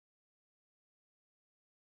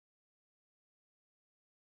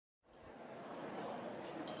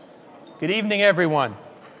Good evening, everyone.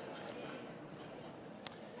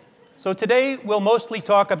 So today we'll mostly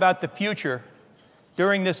talk about the future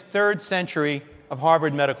during this third century of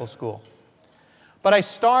Harvard Medical School. But I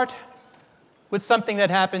start with something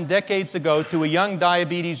that happened decades ago to a young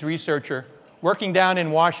diabetes researcher working down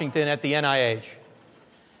in Washington at the NIH.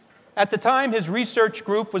 At the time, his research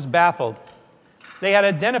group was baffled. They had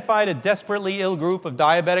identified a desperately ill group of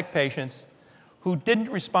diabetic patients who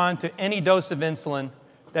didn't respond to any dose of insulin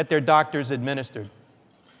that their doctors administered.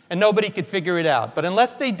 And nobody could figure it out. But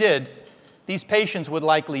unless they did, these patients would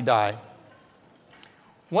likely die.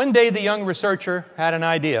 One day, the young researcher had an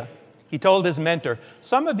idea. He told his mentor,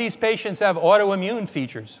 some of these patients have autoimmune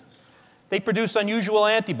features. They produce unusual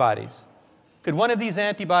antibodies. Could one of these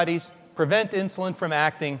antibodies prevent insulin from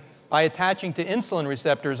acting by attaching to insulin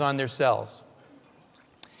receptors on their cells?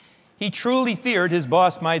 He truly feared his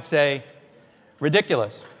boss might say,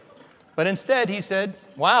 ridiculous. But instead, he said,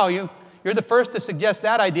 wow, you're the first to suggest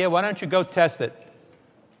that idea. Why don't you go test it?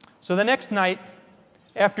 So the next night,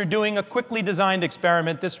 after doing a quickly designed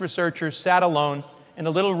experiment, this researcher sat alone in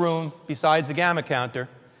a little room besides the gamma counter,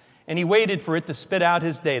 and he waited for it to spit out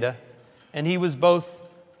his data, and he was both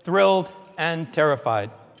thrilled and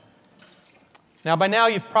terrified. Now, by now,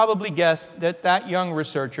 you've probably guessed that that young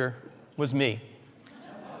researcher was me.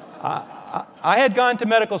 I had gone to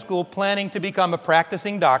medical school planning to become a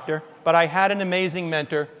practicing doctor, but I had an amazing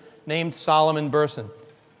mentor named Solomon Burson.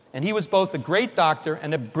 And he was both a great doctor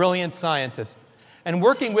and a brilliant scientist. And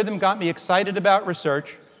working with him got me excited about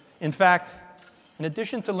research. In fact, in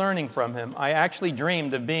addition to learning from him, I actually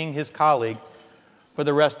dreamed of being his colleague for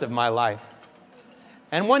the rest of my life.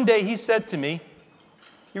 And one day he said to me,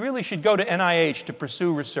 you really should go to NIH to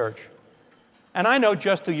pursue research. And I know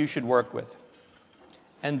just who you should work with.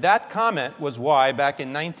 And that comment was why, back in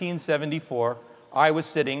 1974, I was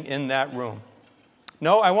sitting in that room.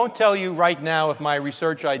 No, I won't tell you right now if my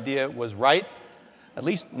research idea was right, at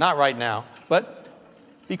least not right now, but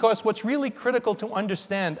because what's really critical to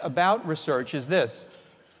understand about research is this.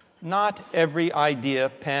 Not every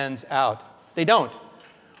idea pans out. They don't.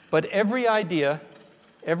 But every idea,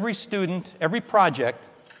 every student, every project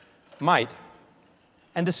might,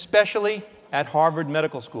 and especially at Harvard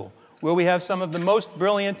Medical School, where we have some of the most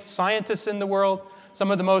brilliant scientists in the world,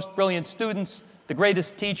 some of the most brilliant students, the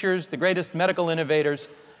greatest teachers, the greatest medical innovators,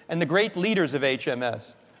 and the great leaders of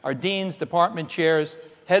HMS, our deans, department chairs,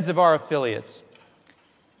 heads of our affiliates.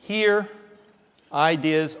 Here,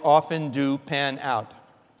 ideas often do pan out.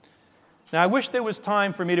 Now, I wish there was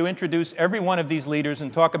time for me to introduce every one of these leaders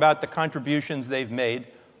and talk about the contributions they've made,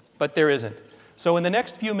 but there isn't. So in the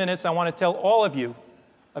next few minutes, I want to tell all of you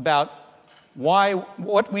about why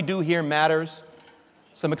what we do here matters,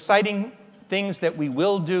 some exciting things that we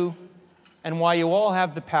will do, and why you all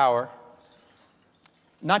have the power,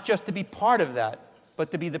 not just to be part of that, but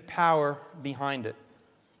to be the power behind it.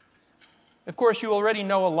 Of course, you already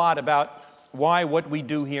know a lot about why what we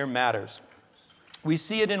do here matters. We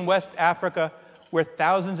see it in West Africa, where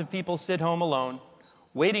thousands of people sit home alone,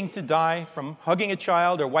 waiting to die from hugging a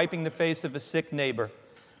child or wiping the face of a sick neighbor,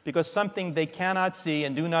 because something they cannot see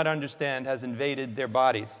and do not understand has invaded their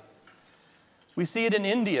bodies. We see it in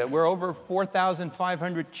India, where over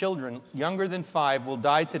 4,500 children younger than 5 will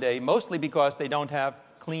die today, mostly because they don't have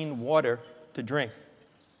clean water to drink.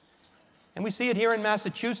 And we see it here in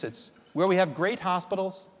Massachusetts, where we have great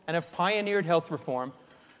hospitals and have pioneered health reform,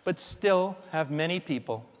 but still have many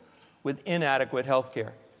people with inadequate health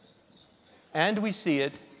care. And we see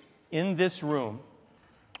it in this room,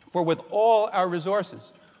 for with all our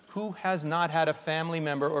resources, who has not had a family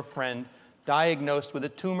member or friend diagnosed with a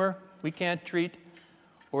tumor we can't treat,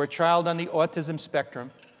 or a child on the autism spectrum,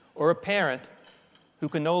 or a parent who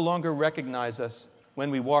can no longer recognize us when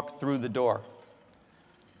we walk through the door?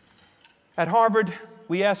 At Harvard,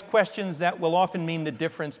 we ask questions that will often mean the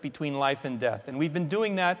difference between life and death, and we've been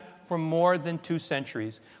doing that for more than 2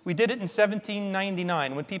 centuries. We did it in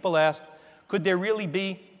 1799 when people asked, could there really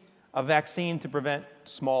be a vaccine to prevent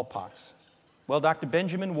smallpox? Well, Dr.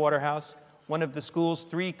 Benjamin Waterhouse, one of the school's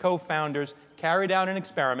 3 co-founders, carried out an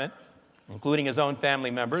experiment, including his own family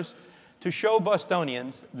members, to show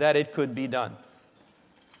Bostonians that it could be done.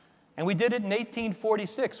 And we did it in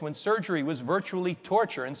 1846 when surgery was virtually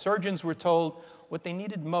torture and surgeons were told what they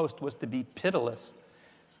needed most was to be pitiless.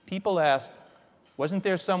 People asked, wasn't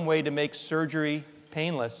there some way to make surgery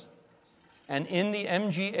painless? And in the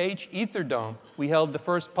MGH Ether Dome, we held the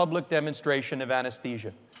first public demonstration of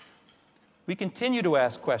anesthesia. We continue to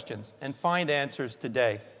ask questions and find answers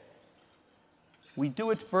today. We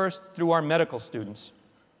do it first through our medical students.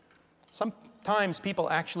 Sometimes people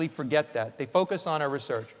actually forget that. They focus on our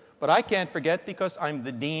research. But I can't forget because I'm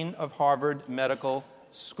the dean of Harvard Medical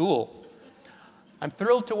School. I'm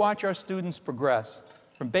thrilled to watch our students progress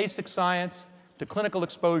from basic science to clinical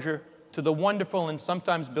exposure to the wonderful and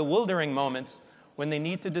sometimes bewildering moments when they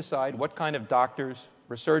need to decide what kind of doctors,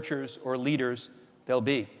 researchers, or leaders they'll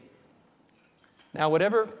be. Now,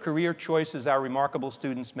 whatever career choices our remarkable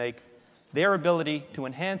students make, their ability to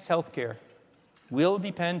enhance healthcare will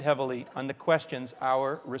depend heavily on the questions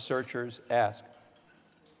our researchers ask.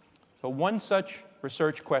 So one such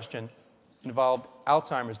research question involved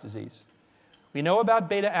Alzheimer's disease. We know about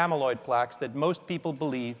beta amyloid plaques that most people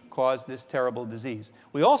believe cause this terrible disease.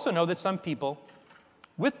 We also know that some people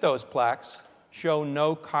with those plaques show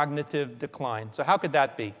no cognitive decline. So how could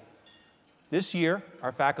that be? This year,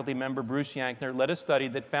 our faculty member Bruce Yankner led a study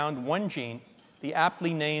that found one gene, the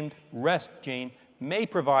aptly named REST gene, may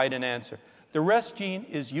provide an answer. The REST gene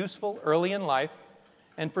is useful early in life,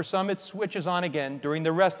 and for some it switches on again during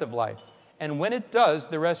the rest of life. And when it does,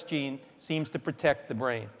 the REST gene seems to protect the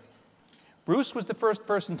brain. Bruce was the first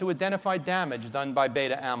person to identify damage done by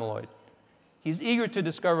beta amyloid. He's eager to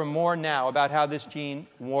discover more now about how this gene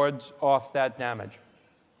wards off that damage.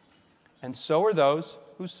 And so are those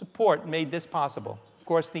whose support made this possible. Of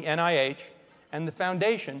course, the NIH and the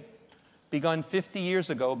foundation, begun 50 years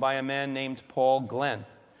ago by a man named Paul Glenn.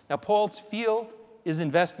 Now, Paul's field is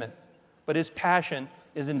investment, but his passion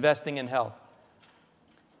is investing in health.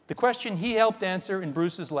 The question he helped answer in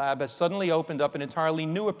Bruce's lab has suddenly opened up an entirely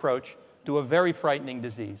new approach to a very frightening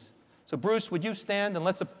disease. So, Bruce, would you stand and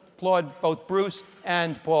let's applaud both Bruce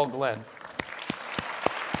and Paul Glenn.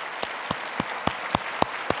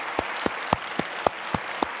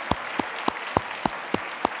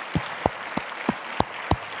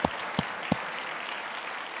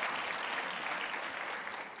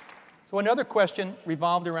 So another question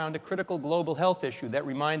revolved around a critical global health issue that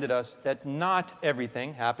reminded us that not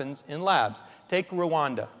everything happens in labs. Take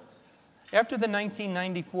Rwanda. After the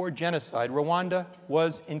 1994 genocide, Rwanda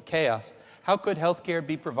was in chaos. How could health care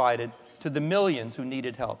be provided to the millions who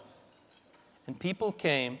needed help? And people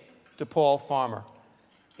came to Paul Farmer,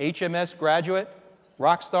 HMS graduate,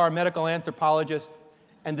 rock star medical anthropologist,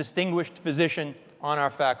 and distinguished physician on our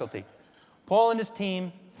faculty. Paul and his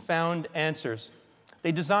team found answers.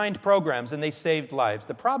 They designed programs and they saved lives.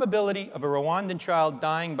 The probability of a Rwandan child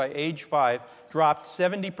dying by age 5 dropped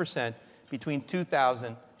 70% between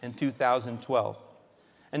 2000 and 2012.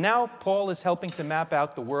 And now Paul is helping to map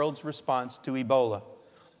out the world's response to Ebola.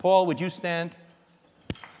 Paul, would you stand?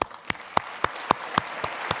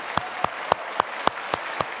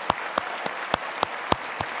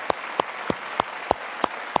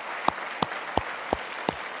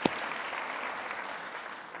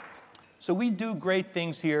 So we do great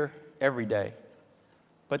things here every day.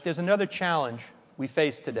 But there's another challenge we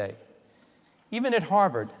face today. Even at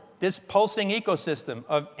Harvard, this pulsing ecosystem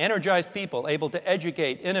of energized people able to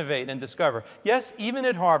educate, innovate, and discover. Yes, even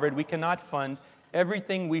at Harvard, we cannot fund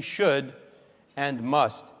everything we should and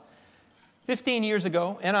must. 15 years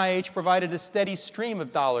ago, NIH provided a steady stream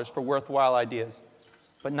of dollars for worthwhile ideas,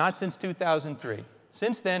 but not since 2003.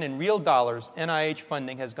 Since then, in real dollars, NIH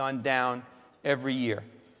funding has gone down every year.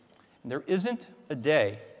 And there isn't a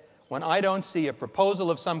day when I don't see a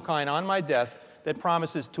proposal of some kind on my desk that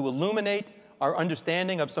promises to illuminate our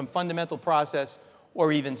understanding of some fundamental process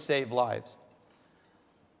or even save lives.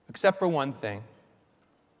 Except for one thing.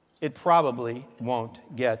 It probably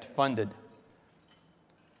won't get funded.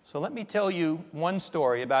 So let me tell you one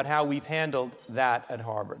story about how we've handled that at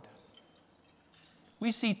Harvard.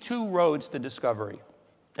 We see two roads to discovery,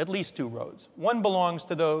 at least two roads. One belongs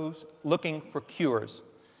to those looking for cures.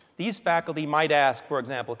 These faculty might ask, for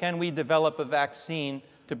example, can we develop a vaccine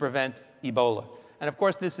to prevent Ebola? And of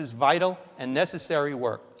course, this is vital and necessary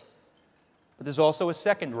work. But there's also a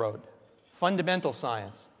second road, fundamental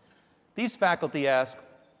science. These faculty ask,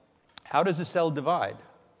 how does a cell divide,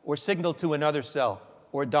 or signal to another cell,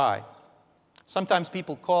 or die? Sometimes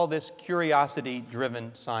people call this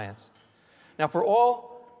curiosity-driven science. Now, for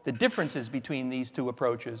all the differences between these two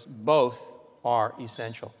approaches, both are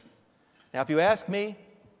essential. Now, if you ask me,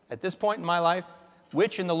 at this point in my life,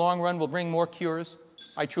 which in the long run will bring more cures,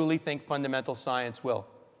 I truly think fundamental science will.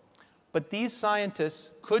 But these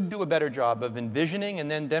scientists could do a better job of envisioning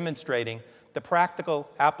and then demonstrating the practical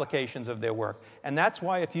applications of their work. And that's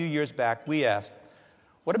why a few years back we asked,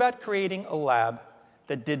 what about creating a lab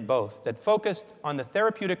that did both, that focused on the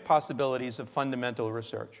therapeutic possibilities of fundamental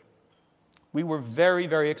research? We were very,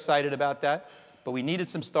 very excited about that, but we needed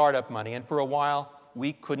some startup money, and for a while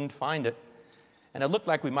we couldn't find it. And it looked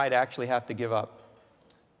like we might actually have to give up.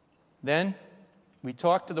 Then we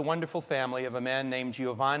talked to the wonderful family of a man named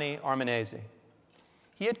Giovanni Armanese.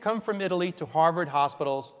 He had come from Italy to Harvard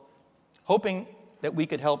hospitals, hoping that we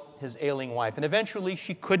could help his ailing wife. And eventually,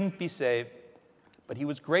 she couldn't be saved. But he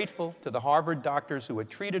was grateful to the Harvard doctors who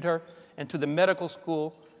had treated her and to the medical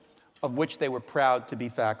school of which they were proud to be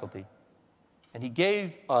faculty. And he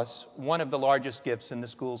gave us one of the largest gifts in the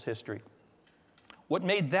school's history. What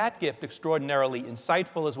made that gift extraordinarily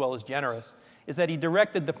insightful as well as generous is that he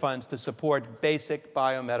directed the funds to support basic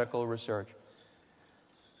biomedical research.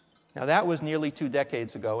 Now, that was nearly 2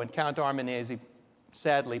 decades ago, and Count Armanese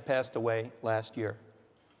sadly passed away last year.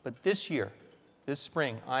 But this year, this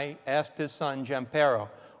spring, I asked his son, Giampero,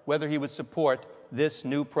 whether he would support this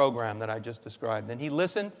new program that I just described. And he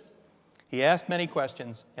listened, he asked many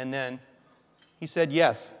questions, and then he said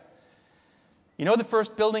yes. You know the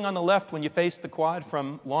first building on the left when you face the quad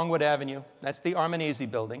from Longwood Avenue? That's the Armanese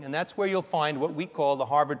building, and that's where you'll find what we call the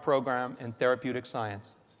Harvard Program in Therapeutic Science.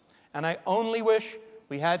 And I only wish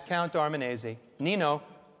we had Count Armanese, Nino,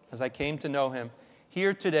 as I came to know him,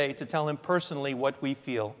 here today to tell him personally what we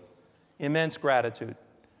feel. Immense gratitude.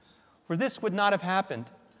 For this would not have happened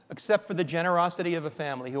except for the generosity of a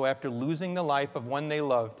family who, after losing the life of one they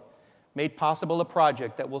loved, made possible a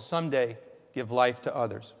project that will someday give life to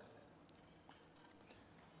others.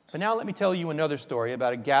 But now let me tell you another story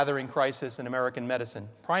about a gathering crisis in American medicine,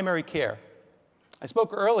 primary care. I spoke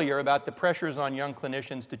earlier about the pressures on young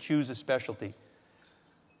clinicians to choose a specialty.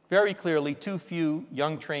 Very clearly, too few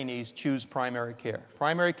young trainees choose primary care.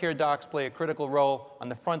 Primary care docs play a critical role on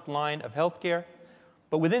the front line of healthcare,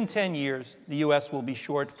 but within 10 years, the U.S. will be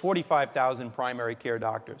short 45,000 primary care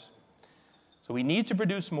doctors. So we need to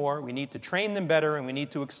produce more, we need to train them better, and we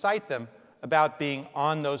need to excite them about being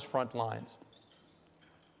on those front lines.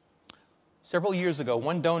 Several years ago,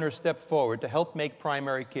 one donor stepped forward to help make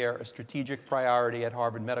primary care a strategic priority at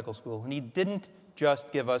Harvard Medical School, and he didn't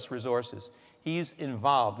just give us resources. He's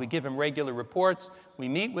involved. We give him regular reports. We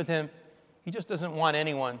meet with him. He just doesn't want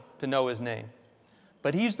anyone to know his name.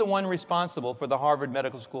 But he's the one responsible for the Harvard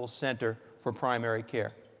Medical School Center for Primary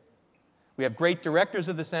Care. We have great directors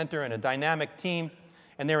of the center and a dynamic team,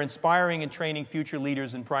 and they're inspiring and training future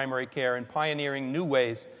leaders in primary care and pioneering new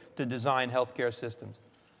ways to design healthcare systems.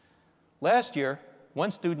 Last year,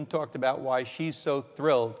 one student talked about why she's so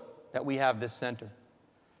thrilled that we have this center.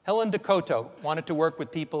 Helen Dakota wanted to work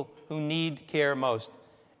with people who need care most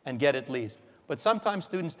and get it least. But sometimes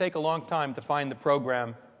students take a long time to find the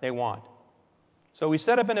program they want. So we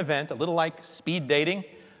set up an event, a little like speed dating.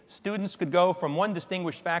 Students could go from one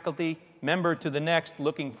distinguished faculty member to the next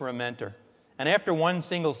looking for a mentor. And after one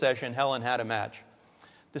single session, Helen had a match.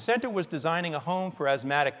 The center was designing a home for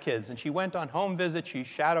asthmatic kids, and she went on home visits, she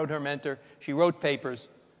shadowed her mentor, she wrote papers.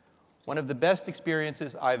 One of the best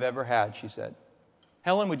experiences I've ever had, she said.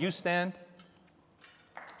 Helen, would you stand?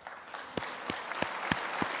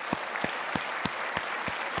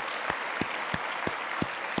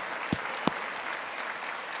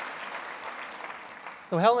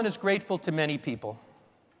 So Helen is grateful to many people.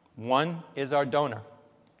 One is our donor.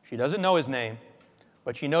 She doesn't know his name,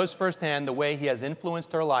 but she knows firsthand the way he has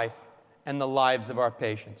influenced her life and the lives of our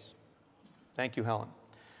patients. Thank you, Helen.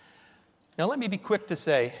 Now let me be quick to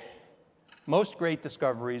say, most great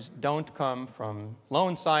discoveries don't come from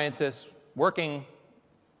lone scientists working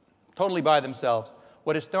totally by themselves,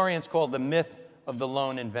 what historians call the myth of the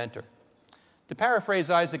lone inventor. To paraphrase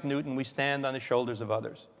Isaac Newton, we stand on the shoulders of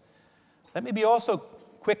others. Let me be also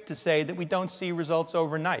quick to say that we don't see results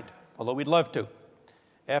overnight, although we'd love to.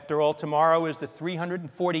 After all, tomorrow is the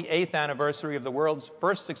 348th anniversary of the world's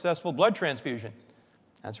first successful blood transfusion.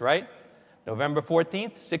 That's right. November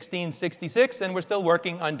 14th, 1666, and we're still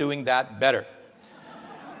working on doing that better.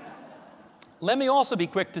 Let me also be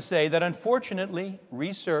quick to say that unfortunately,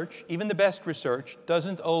 research, even the best research,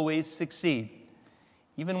 doesn't always succeed.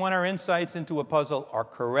 Even when our insights into a puzzle are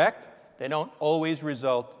correct, they don't always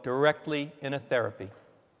result directly in a therapy.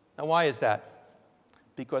 Now, why is that?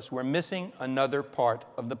 Because we're missing another part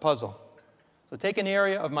of the puzzle. So take an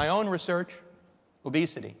area of my own research,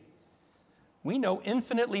 obesity. We know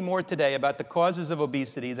infinitely more today about the causes of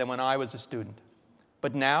obesity than when I was a student.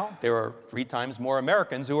 But now, there are 3 times more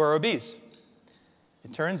Americans who are obese.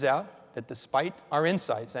 It turns out that despite our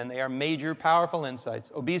insights, and they are major, powerful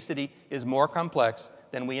insights, obesity is more complex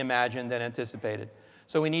than we imagined and anticipated.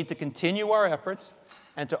 So we need to continue our efforts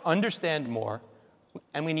and to understand more,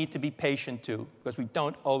 and we need to be patient too, because we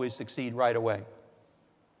don't always succeed right away.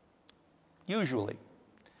 Usually.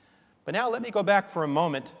 But now let me go back for a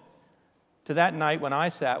moment to that night when I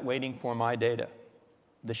sat waiting for my data.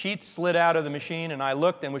 The sheets slid out of the machine, and I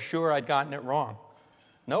looked and was sure I'd gotten it wrong.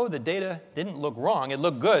 No, the data didn't look wrong. It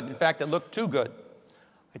looked good. In fact, it looked too good.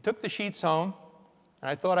 I took the sheets home, and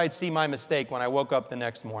I thought I'd see my mistake when I woke up the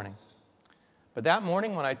next morning. But that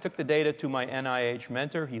morning, when I took the data to my NIH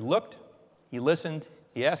mentor, he looked, he listened,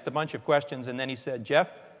 he asked a bunch of questions, and then he said, "Jeff,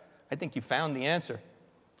 I think you found the answer."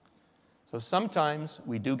 So sometimes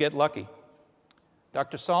we do get lucky.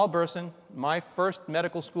 Dr. Saul Burson, my first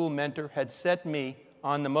medical school mentor, had set me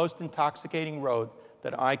on the most intoxicating road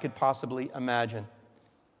that I could possibly imagine.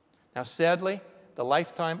 Now, sadly, the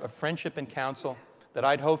lifetime of friendship and counsel that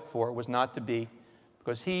I'd hoped for was not to be,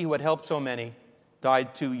 because he who had helped so many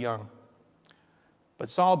died too young. But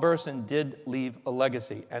Saul Burson did leave a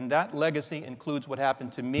legacy, and that legacy includes what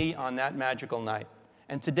happened to me on that magical night.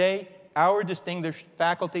 And today, our distinguished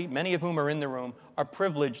faculty, many of whom are in the room, are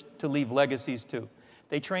privileged to leave legacies too.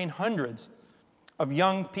 They train hundreds of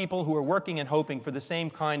young people who are working and hoping for the same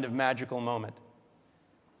kind of magical moment.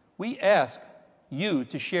 We ask you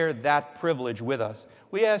to share that privilege with us.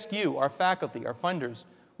 We ask you, our faculty, our funders,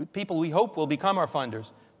 people we hope will become our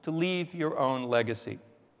funders, to leave your own legacy.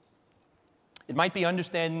 It might be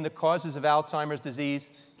understanding the causes of Alzheimer's disease,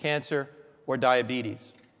 cancer, or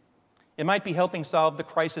diabetes. It might be helping solve the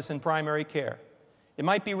crisis in primary care. It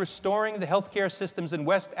might be restoring the healthcare systems in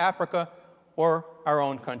West Africa or our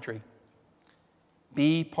own country.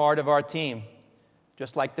 Be part of our team.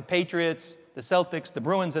 Just like the Patriots, the Celtics, the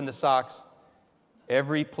Bruins, and the Sox,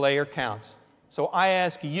 every player counts. So I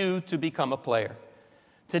ask you to become a player.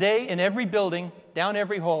 Today, in every building, down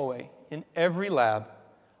every hallway, in every lab,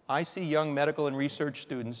 I see young medical and research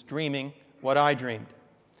students dreaming what I dreamed.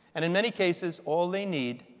 And in many cases, all they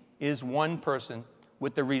need is one person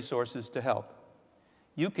with the resources to help.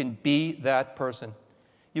 You can be that person.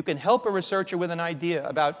 You can help a researcher with an idea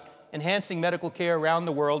about enhancing medical care around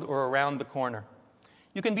the world or around the corner.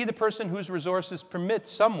 You can be the person whose resources permit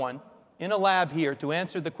someone in a lab here to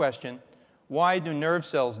answer the question, why do nerve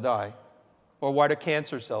cells die? Or why do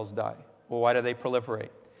cancer cells die? Or why do they proliferate?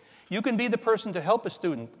 You can be the person to help a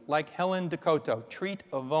student like Helen Decoto treat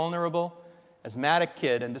a vulnerable, asthmatic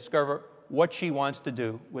kid and discover what she wants to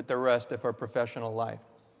do with the rest of her professional life.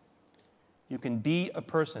 You can be a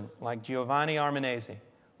person like Giovanni Armanese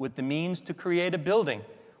with the means to create a building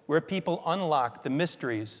where people unlock the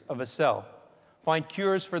mysteries of a cell, find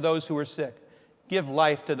cures for those who are sick, give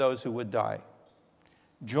life to those who would die.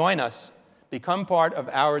 Join us. Become part of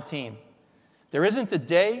our team. There isn't a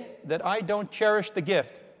day that I don't cherish the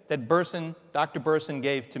gift that Dr. Burson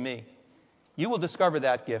gave to me. You will discover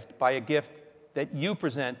that gift by a gift that you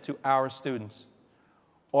present to our students.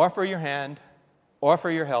 Offer your hand, offer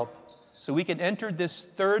your help, so we can enter this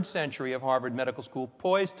third century of Harvard Medical School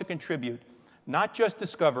poised to contribute not just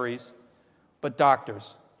discoveries, but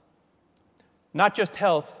doctors. Not just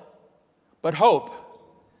health, but hope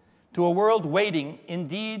to a world waiting,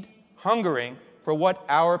 indeed hungering, for what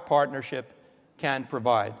our partnership can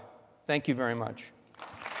provide. Thank you very much.